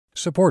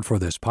Support for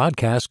this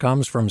podcast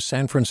comes from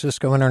San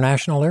Francisco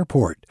International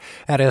Airport.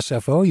 At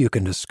SFO, you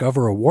can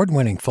discover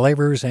award-winning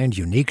flavors and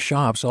unique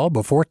shops all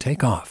before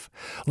takeoff.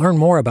 Learn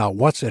more about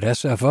what's at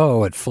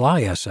SFO at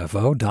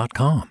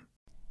flysfo.com.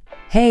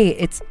 Hey,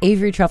 it's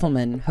Avery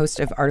Trufelman,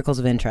 host of Articles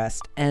of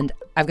Interest, and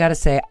I've got to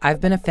say,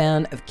 I've been a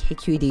fan of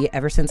KQED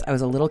ever since I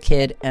was a little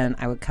kid, and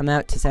I would come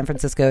out to San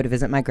Francisco to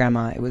visit my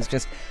grandma. It was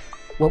just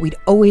what we'd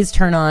always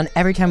turn on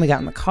every time we got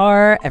in the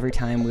car, every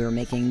time we were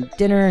making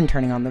dinner and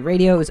turning on the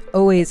radio. It was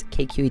always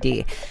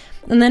KQED.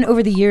 And then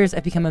over the years,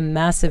 I've become a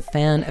massive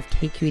fan of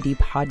KQED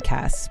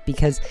podcasts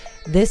because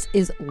this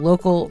is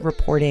local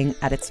reporting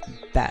at its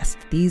best.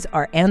 These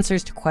are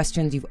answers to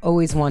questions you've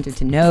always wanted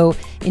to know,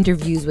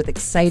 interviews with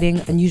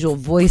exciting, unusual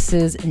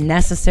voices,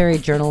 necessary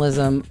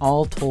journalism,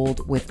 all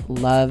told with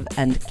love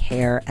and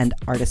care and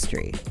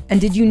artistry. And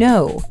did you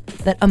know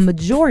that a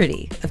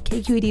majority of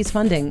KQED's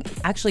funding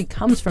actually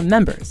comes from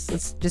members?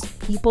 It's just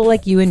people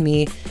like you and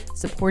me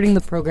supporting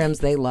the programs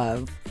they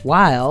love,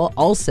 while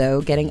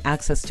also getting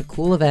access to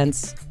cool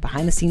events,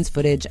 behind-the-scenes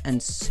footage, and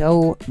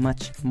so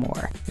much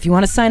more. If you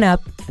want to sign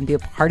up and be a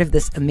part of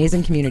this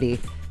amazing community,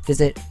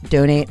 visit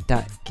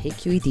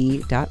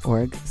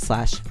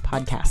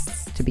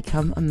donate.kqed.org/podcasts to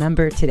become a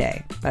member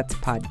today. That's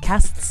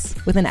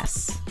podcasts with an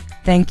S.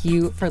 Thank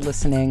you for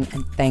listening,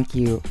 and thank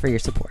you for your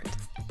support.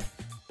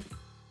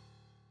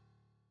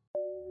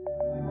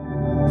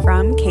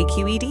 From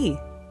KQED.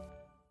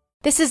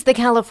 This is the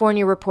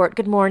California Report.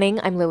 Good morning.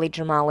 I'm Lily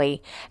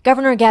Jamali.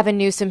 Governor Gavin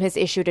Newsom has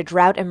issued a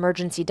drought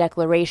emergency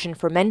declaration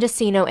for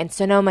Mendocino and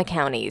Sonoma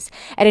counties.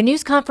 At a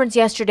news conference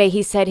yesterday,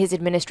 he said his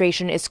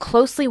administration is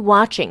closely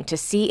watching to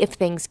see if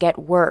things get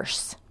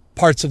worse.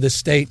 Parts of the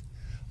state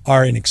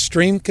are in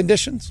extreme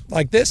conditions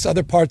like this.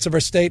 Other parts of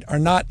our state are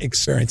not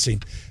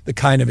experiencing the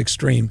kind of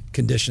extreme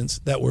conditions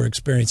that we're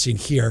experiencing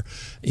here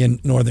in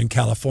Northern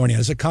California.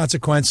 As a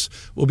consequence,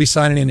 we'll be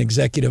signing an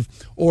executive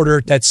order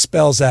that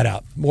spells that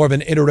out, more of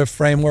an iterative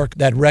framework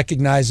that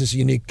recognizes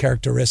unique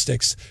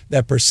characteristics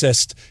that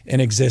persist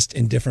and exist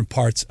in different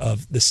parts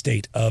of the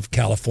state of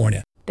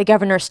California. The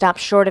governor stopped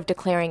short of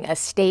declaring a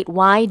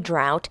statewide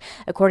drought.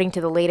 According to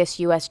the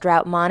latest U.S.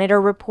 Drought Monitor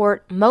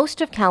report,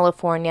 most of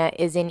California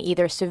is in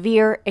either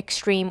severe,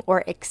 extreme,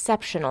 or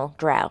exceptional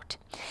drought.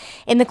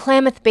 In the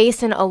Klamath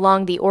Basin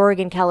along the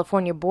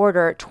Oregon-California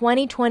border,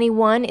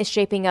 2021 is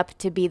shaping up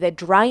to be the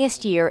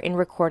driest year in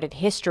recorded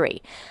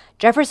history.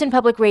 Jefferson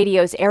Public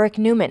Radio's Erik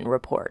Neumann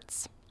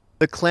reports.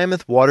 The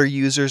Klamath Water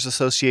Users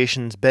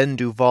Association's Ben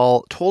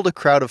Duval told a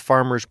crowd of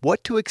farmers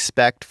what to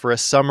expect for a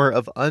summer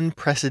of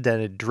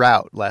unprecedented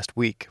drought last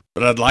week.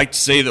 But I'd like to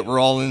say that we're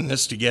all in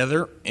this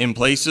together. In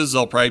places,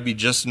 there'll probably be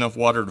just enough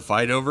water to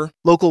fight over.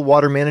 Local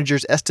water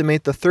managers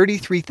estimate the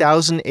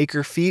 33,000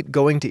 acre-feet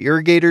going to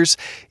irrigators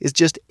is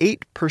just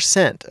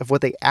 8% of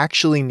what they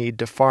actually need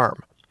to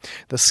farm.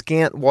 The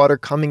scant water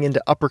coming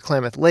into Upper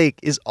Klamath Lake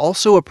is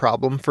also a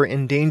problem for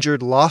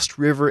endangered Lost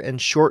River and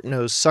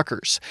short-nosed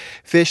suckers,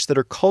 fish that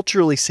are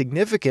culturally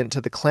significant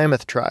to the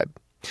Klamath tribe.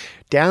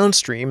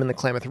 Downstream in the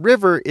Klamath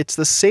River, it's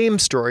the same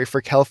story for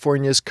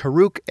California's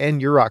Karuk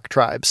and Yurok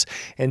tribes,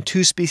 and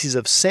two species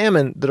of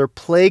salmon that are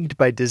plagued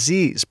by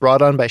disease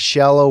brought on by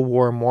shallow,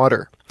 warm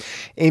water.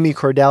 Amy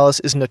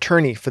Cordalis is an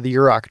attorney for the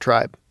Yurok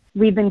tribe.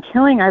 We've been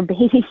killing our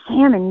baby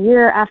salmon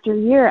year after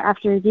year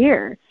after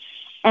year.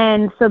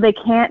 And so they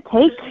can't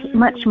take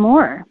much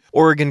more.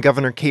 Oregon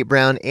Governor Kate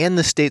Brown and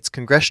the state's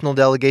congressional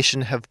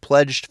delegation have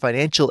pledged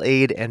financial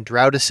aid and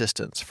drought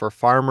assistance for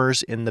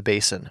farmers in the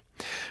basin.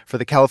 For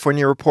the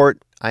California Report,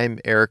 I'm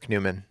Erik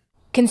Neumann.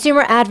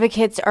 Consumer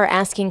advocates are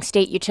asking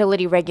state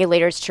utility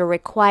regulators to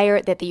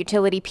require that the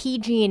utility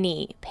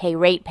PG&E pay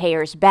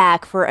ratepayers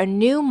back for a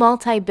new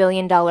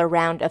multi-billion-dollar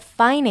round of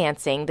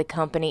financing the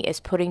company is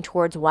putting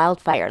towards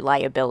wildfire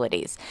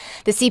liabilities.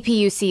 The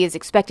CPUC is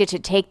expected to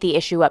take the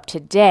issue up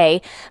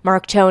today.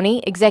 Mark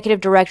Toney,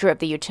 executive director of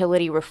the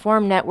Utility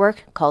Reform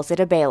Network, calls it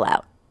a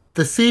bailout.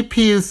 The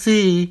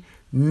CPUC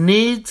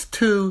needs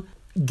to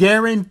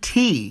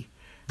guarantee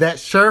that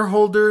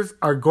shareholders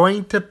are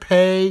going to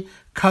pay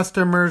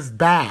customers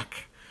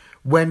back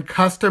when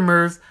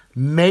customers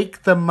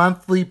make the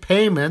monthly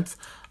payments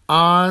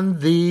on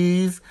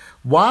these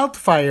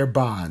wildfire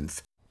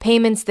bonds.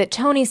 Payments that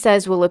Toney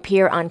says will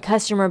appear on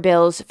customer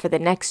bills for the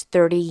next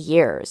 30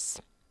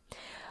 years.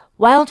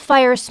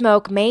 Wildfire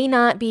smoke may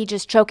not be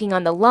just choking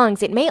on the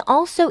lungs, it may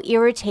also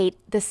irritate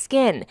the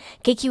skin.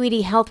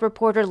 KQED health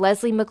reporter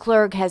Lesley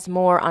McClurg has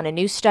more on a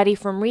new study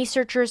from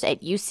researchers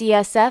at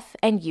UCSF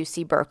and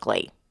UC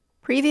Berkeley.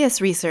 Previous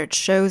research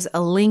shows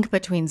a link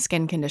between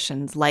skin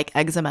conditions like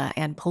eczema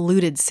and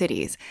polluted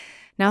cities.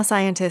 Now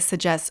scientists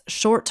suggest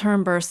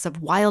short-term bursts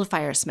of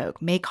wildfire smoke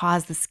may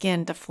cause the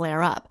skin to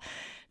flare up.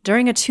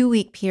 During a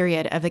 2-week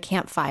period of the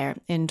Camp Fire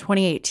in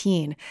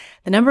 2018,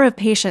 the number of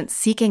patients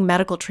seeking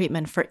medical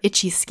treatment for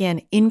itchy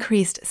skin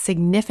increased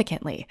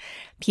significantly.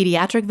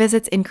 Pediatric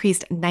visits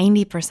increased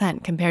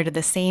 90% compared to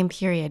the same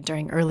period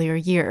during earlier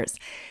years.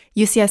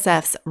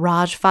 UCSF's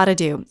Raj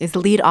Fadadu is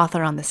the lead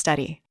author on the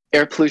study.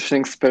 Air pollution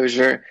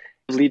exposure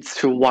leads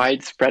to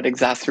widespread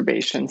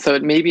exacerbation. So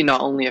it maybe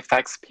not only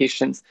affects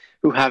patients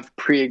who have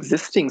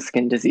pre-existing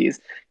skin disease,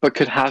 but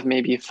could have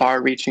maybe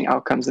far-reaching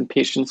outcomes in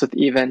patients with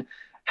even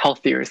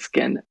healthier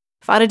skin.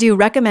 Farida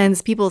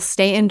recommends people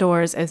stay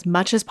indoors as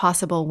much as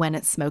possible when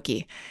it's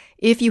smoky.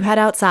 If you head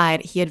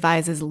outside, he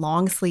advises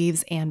long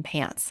sleeves and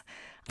pants.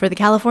 For the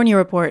California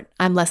Report,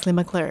 I'm Lesley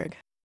McClurg.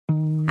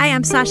 Hi,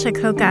 I'm Sasha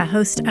Koka,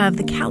 host of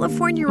the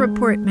California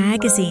Report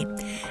magazine.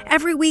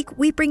 Every week,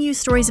 we bring you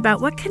stories about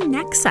what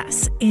connects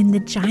us in the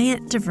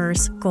giant,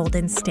 diverse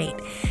Golden State.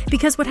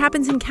 Because what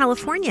happens in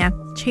California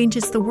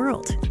changes the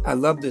world. I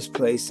love this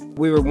place.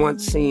 We were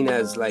once seen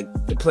as like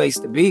the place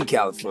to be,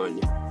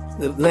 California.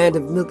 The land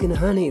of milk and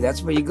honey.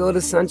 That's where you go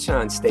to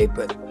Sunshine State,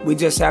 but we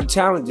just have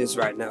challenges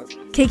right now.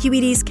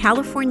 KQED's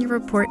California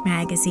Report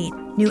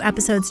magazine. New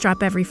episodes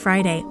drop every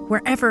Friday,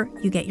 wherever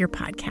you get your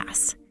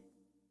podcasts.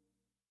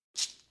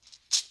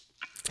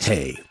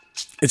 Hey,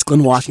 it's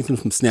Glenn Washington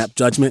from Snap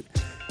Judgment.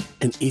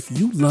 And if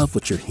you love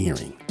what you're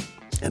hearing,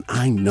 and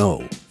I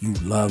know you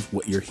love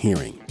what you're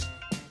hearing,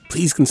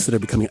 please consider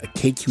becoming a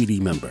KQED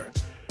member.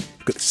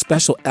 You get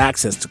special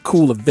access to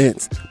cool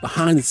events,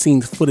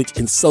 behind-the-scenes footage,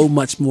 and so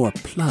much more.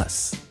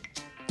 Plus,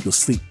 you'll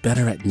sleep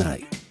better at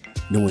night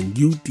knowing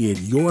you did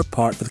your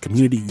part for the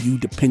community you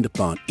depend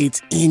upon.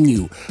 It's in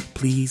you.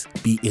 Please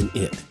be in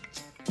it.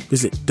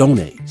 Visit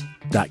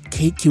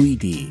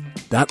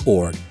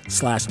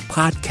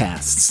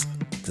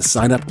donate.kqed.org/podcasts to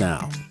sign up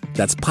now.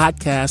 That's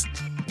podcast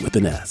with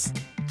an S.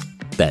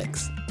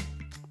 Thanks.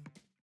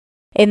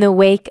 In the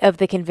wake of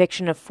the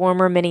conviction of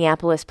former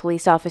Minneapolis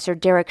police officer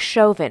Derek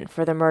Chauvin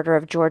for the murder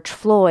of George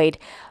Floyd,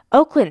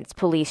 Oakland's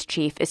police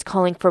chief is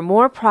calling for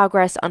more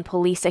progress on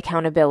police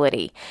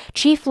accountability.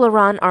 Chief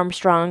LaRon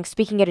Armstrong,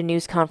 speaking at a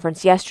news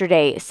conference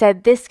yesterday,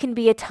 said this can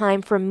be a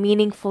time for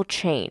meaningful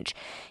change.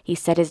 He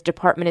said his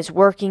department is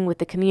working with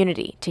the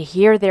community to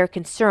hear their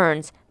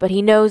concerns, but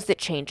he knows that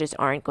changes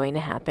aren't going to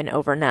happen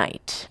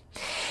overnight.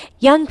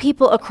 Young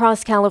people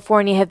across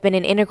California have been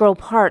an integral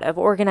part of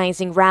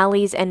organizing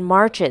rallies and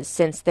marches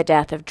since the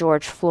death of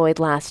George Floyd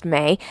last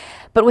May.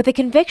 But with the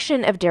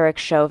conviction of Derek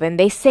Chauvin,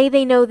 they say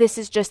they know this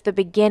is just the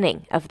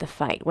beginning of the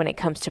fight when it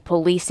comes to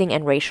policing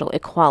and racial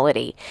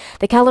equality.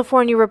 The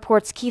California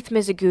Report's Keith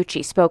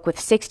Mizuguchi spoke with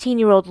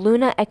 16-year-old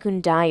Luna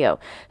EkunDayo,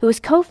 who is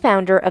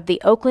co-founder of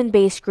the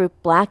Oakland-based group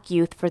Black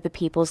Youth for the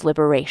People's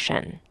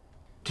Liberation.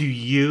 Do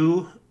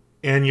you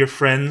and your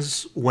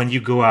friends, when you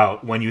go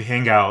out, when you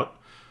hang out,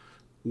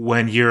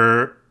 when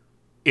you're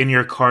in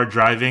your car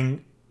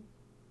driving,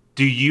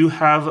 do you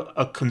have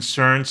a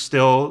concern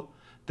still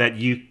that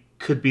you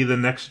could be the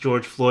next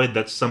George Floyd,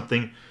 that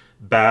something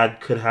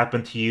bad could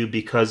happen to you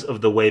because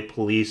of the way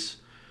police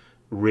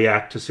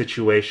react to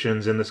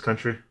situations in this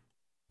country?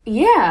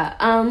 Yeah,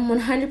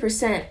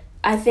 100%.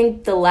 I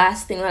think the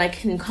last thing that I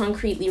can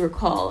concretely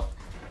recall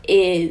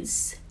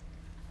is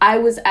I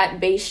was at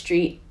Bay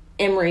Street,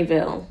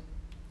 Emeryville,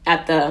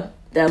 at the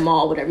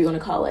mall, whatever you want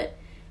to call it.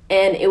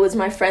 And it was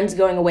my friend's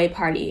going away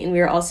party, and we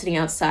were all sitting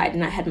outside,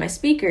 and I had my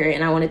speaker,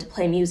 and I wanted to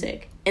play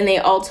music. And they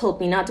all told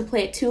me not to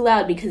play it too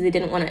loud because they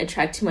didn't want to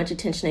attract too much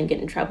attention and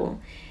get in trouble.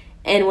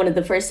 And one of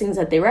the first things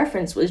that they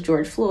referenced was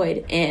George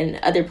Floyd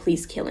and other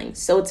police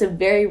killings. So it's a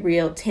very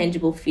real,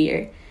 tangible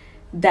fear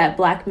that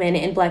Black men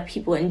and Black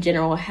people in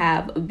general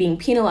have of being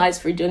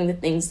penalized for doing the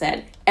things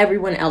that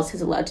everyone else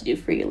is allowed to do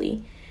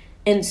freely.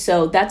 And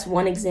so that's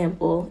one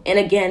example. And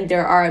again,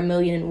 there are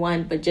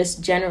 1,000,001, but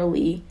just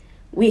generally,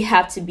 we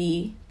have to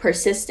be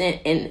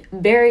persistent and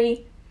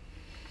very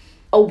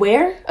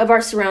aware of our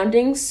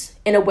surroundings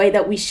in a way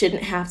that we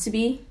shouldn't have to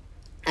be.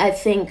 I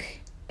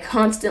think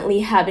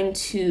constantly having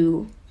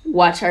to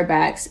watch our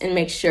backs and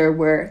make sure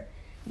we're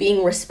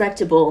being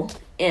respectable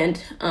and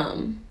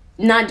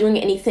not doing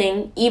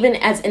anything, even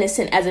as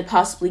innocent as it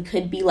possibly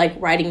could be, like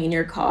riding in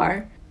your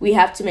car. We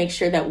have to make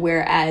sure that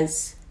we're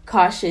as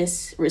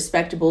cautious,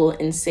 respectable,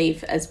 and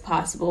safe as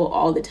possible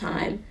all the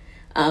time.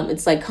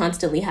 It's like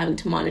constantly having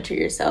to monitor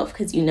yourself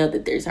because you know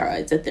that there's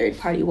always a third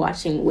party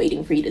watching,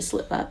 waiting for you to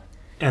slip up.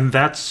 And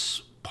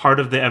that's part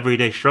of the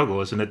everyday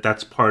struggle, isn't it?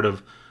 That's part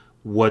of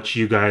what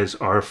you guys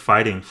are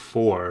fighting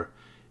for,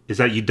 is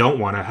that you don't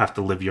want to have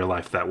to live your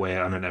life that way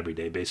on an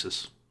everyday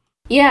basis.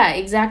 Yeah,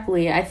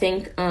 exactly. I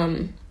think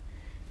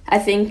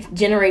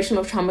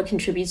generational trauma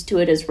contributes to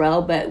it as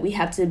well, but we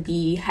have to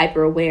be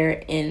hyper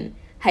aware and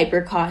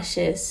hyper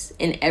cautious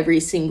in every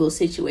single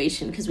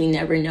situation because we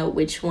never know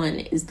which one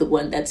is the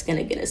one that's going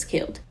to get us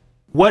killed.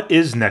 What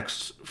is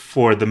next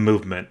for the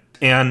movement?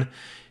 And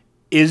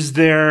is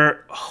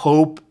there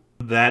hope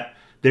that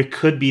there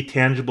could be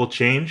tangible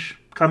change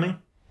coming?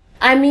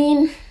 I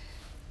mean,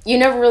 you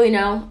never really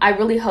know. I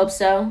really hope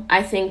so.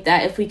 I think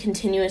that if we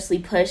continuously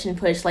push and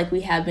push like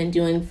we have been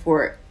doing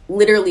for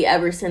literally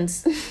ever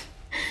since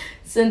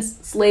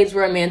slaves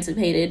were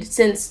emancipated,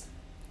 since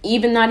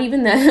not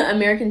even the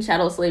American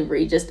chattel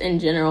slavery, just in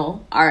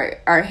general,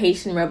 our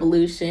Haitian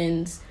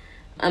revolutions,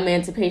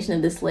 emancipation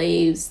of the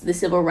slaves, the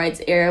civil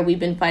rights era, we've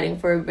been fighting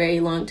for a very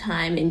long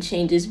time, and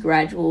change is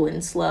gradual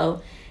and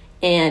slow,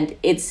 and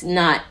it's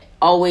not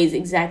always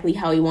exactly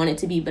how we want it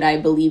to be, but I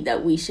believe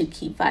that we should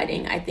keep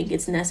fighting. I think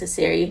it's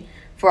necessary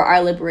for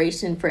our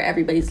liberation, for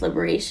everybody's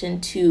liberation,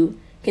 to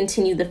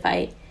continue the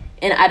fight.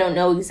 And I don't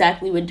know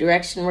exactly what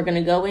direction we're going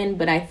to go in,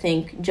 but I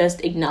think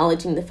just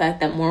acknowledging the fact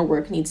that more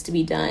work needs to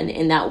be done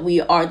and that we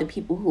are the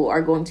people who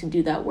are going to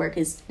do that work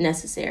is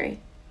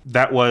necessary.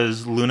 That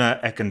was Luna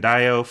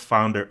EkunDayo,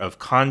 founder of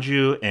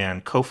Conju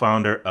and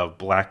co-founder of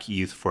Black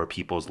Youth for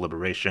People's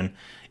Liberation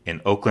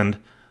in Oakland.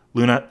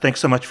 Luna, thanks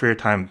so much for your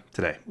time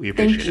today. We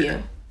appreciate it.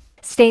 Thank you.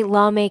 State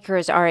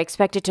lawmakers are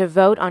expected to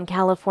vote on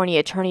California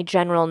Attorney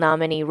General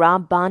nominee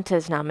Rob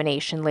Bonta's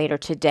nomination later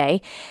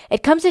today.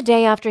 It comes a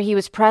day after he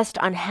was pressed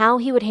on how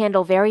he would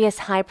handle various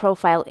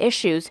high-profile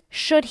issues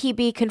should he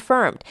be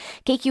confirmed.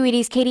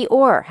 KQED's Katie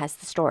Orr has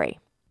the story.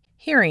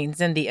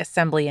 Hearings in the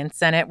Assembly and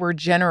Senate were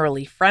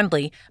generally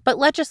friendly, but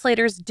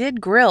legislators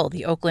did grill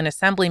the Oakland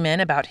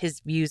assemblyman about his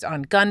views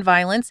on gun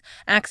violence,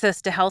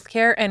 access to health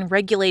care, and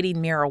regulating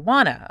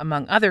marijuana,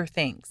 among other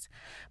things.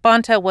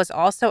 Bonta was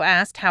also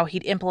asked how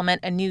he'd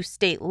implement a new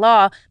state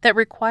law that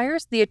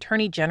requires the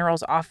Attorney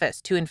General's office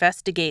to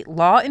investigate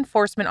law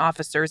enforcement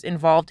officers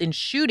involved in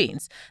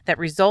shootings that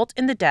result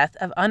in the death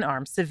of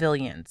unarmed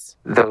civilians.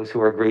 Those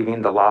who are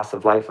grieving the loss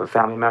of life of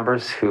family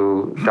members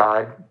who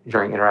died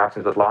during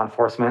interactions with law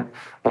enforcement,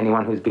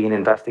 anyone who's being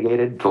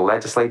investigated, the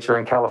legislature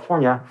in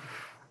California,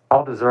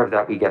 all deserve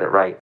that we get it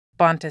right.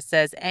 Bonta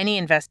says any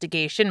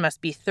investigation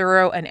must be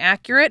thorough and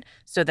accurate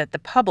so that the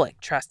public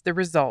trusts the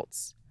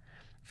results.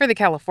 For the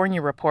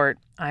California Report,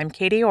 I'm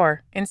Katie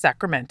Orr in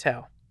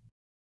Sacramento.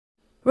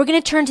 We're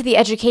going to turn to the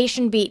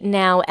education beat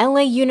now.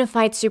 LA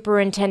Unified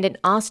Superintendent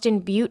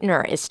Austin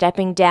Buettner is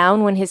stepping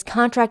down when his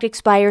contract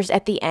expires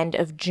at the end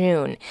of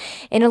June.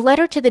 In a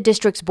letter to the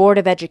district's Board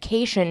of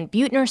Education,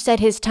 Buettner said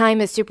his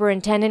time as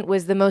superintendent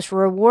was the most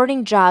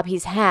rewarding job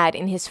he's had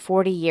in his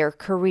 40-year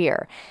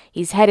career.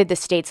 He's headed the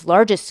state's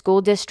largest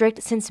school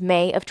district since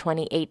May of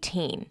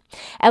 2018.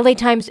 LA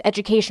Times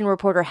education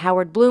reporter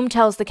Howard Bloom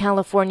tells the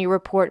California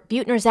Report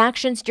Buettner's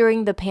actions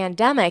during the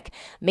pandemic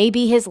may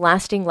be his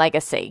lasting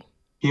legacy.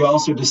 He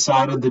also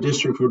decided the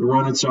district would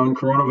run its own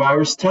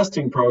coronavirus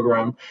testing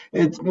program.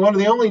 It's one of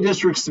the only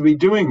districts to be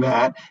doing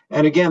that.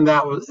 And again,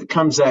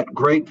 comes at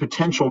great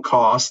potential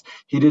cost.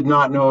 He did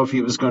not know if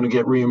he was going to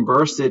get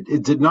reimbursed.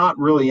 It did not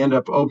really end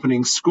up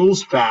opening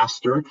schools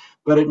faster,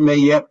 but it may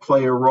yet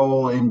play a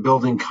role in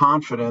building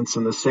confidence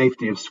in the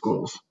safety of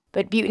schools.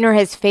 But Buettner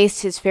has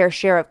faced his fair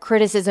share of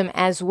criticism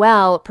as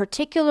well,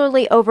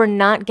 particularly over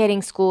not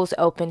getting schools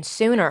open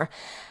sooner.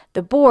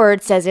 The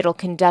board says it'll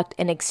conduct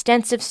an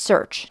extensive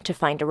search to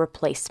find a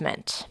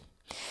replacement.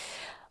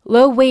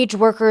 Low-wage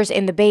workers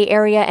in the Bay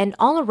Area and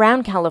all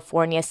around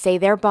California say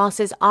their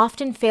bosses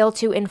often fail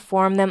to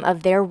inform them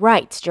of their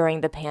rights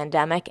during the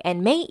pandemic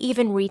and may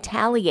even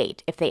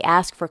retaliate if they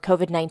ask for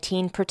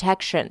COVID-19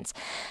 protections.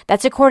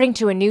 That's according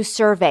to a new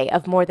survey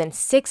of more than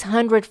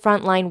 600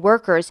 frontline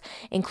workers,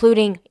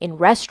 including in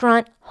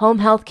restaurant, home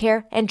health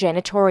care, and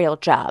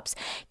janitorial jobs.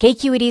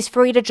 KQED's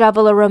Farida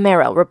Jhabvala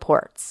Romero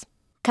reports.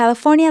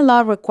 California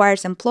law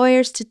requires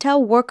employers to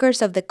tell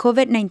workers of the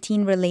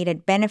COVID-19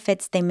 related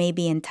benefits they may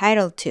be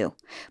entitled to.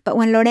 But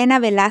when Lorena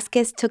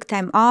Velázquez took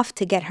time off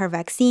to get her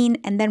vaccine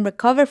and then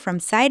recover from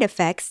side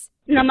effects,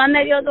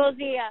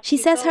 she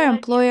says her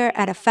employer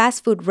at a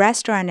fast food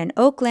restaurant in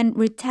Oakland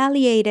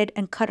retaliated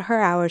and cut her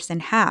hours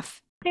in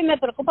half.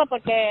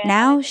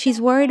 Now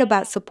she's worried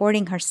about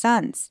supporting her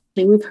sons.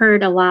 We've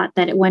heard a lot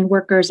that when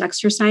workers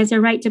exercise their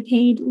right to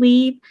paid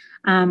leave,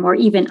 or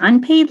even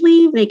unpaid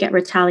leave, they get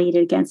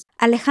retaliated against.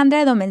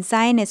 Alejandra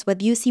Domenzain is with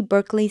UC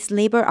Berkeley's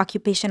Labor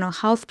Occupational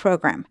Health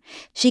Program.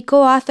 She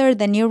co-authored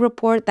the new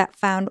report that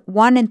found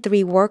 1 in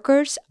 3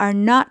 workers are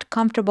not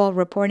comfortable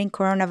reporting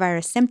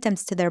coronavirus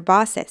symptoms to their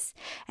bosses,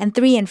 and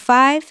 3 in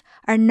 5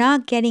 are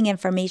not getting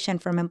information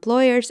from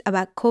employers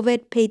about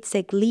COVID paid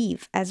sick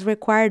leave as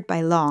required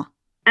by law.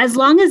 As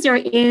long as there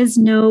is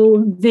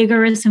no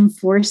vigorous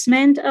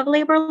enforcement of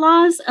labor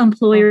laws,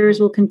 employers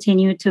will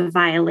continue to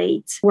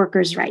violate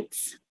workers'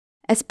 rights.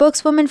 A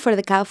spokeswoman for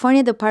the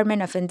California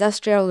Department of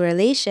Industrial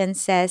Relations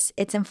says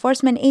its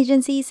enforcement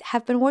agencies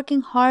have been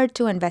working hard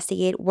to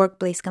investigate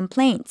workplace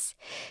complaints.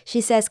 She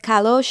says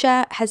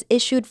CalOSHA has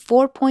issued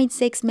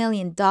 $4.6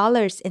 million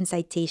in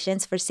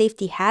citations for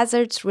safety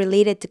hazards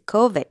related to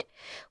COVID,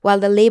 while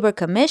the Labor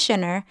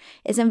Commissioner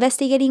is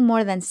investigating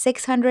more than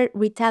 600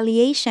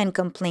 retaliation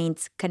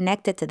complaints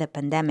connected to the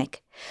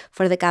pandemic.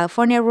 For the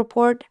California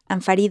Report, I'm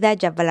Farida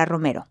Jhabvala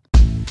Romero.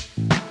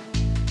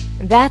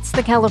 That's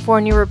the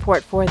California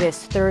Report for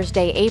this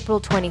Thursday, April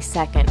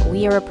 22nd.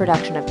 We are a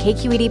production of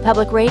KQED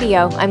Public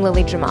Radio. I'm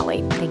Lily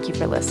Jamali. Thank you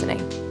for listening.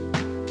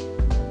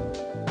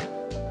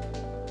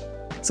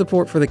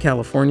 Support for the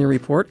California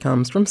Report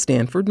comes from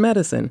Stanford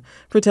Medicine,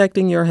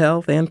 protecting your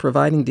health and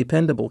providing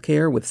dependable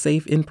care with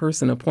safe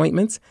in-person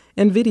appointments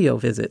and video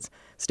visits.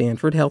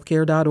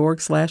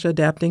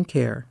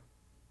 StanfordHealthcare.org/adaptingcare.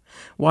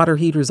 Water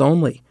Heaters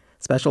Only,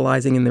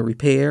 specializing in the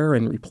repair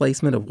and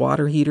replacement of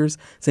water heaters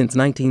since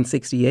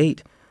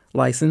 1968.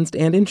 Licensed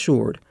and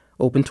insured.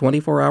 Open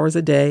 24 hours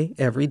a day,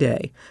 every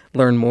day.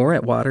 Learn more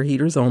at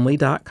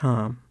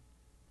waterheatersonly.com.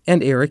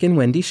 And Erik and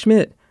Wendy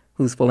Schmidt,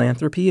 whose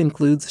philanthropy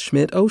includes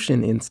Schmidt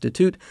Ocean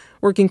Institute,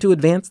 working to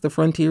advance the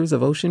frontiers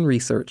of ocean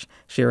research,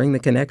 sharing the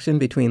connection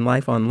between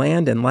life on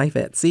land and life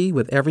at sea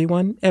with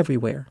everyone,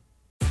 everywhere.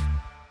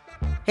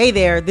 Hey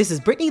there, this is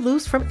Brittany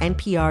Luce from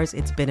NPR's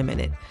It's Been a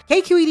Minute.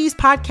 KQED's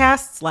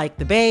podcasts like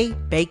The Bay,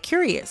 Bay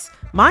Curious,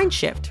 Mind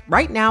Shift,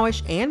 Right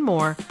Nowish, and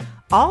more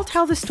all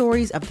tell the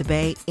stories of the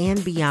Bay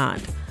and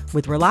beyond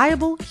with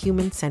reliable,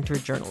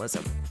 human-centered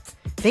journalism.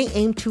 They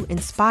aim to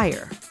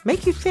inspire,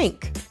 make you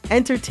think,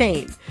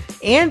 entertain,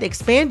 and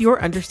expand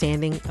your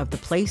understanding of the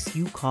place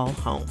you call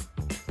home.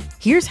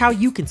 Here's how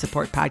you can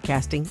support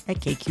podcasting at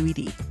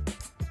KQED.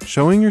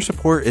 Showing your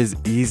support is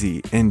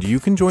easy, and you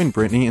can join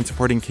Brittany in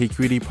supporting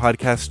KQED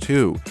podcasts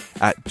too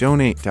at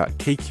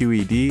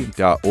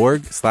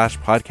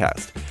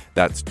donate.kqed.org/podcast.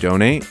 That's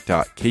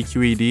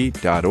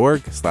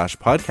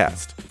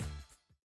donate.kqed.org/podcast.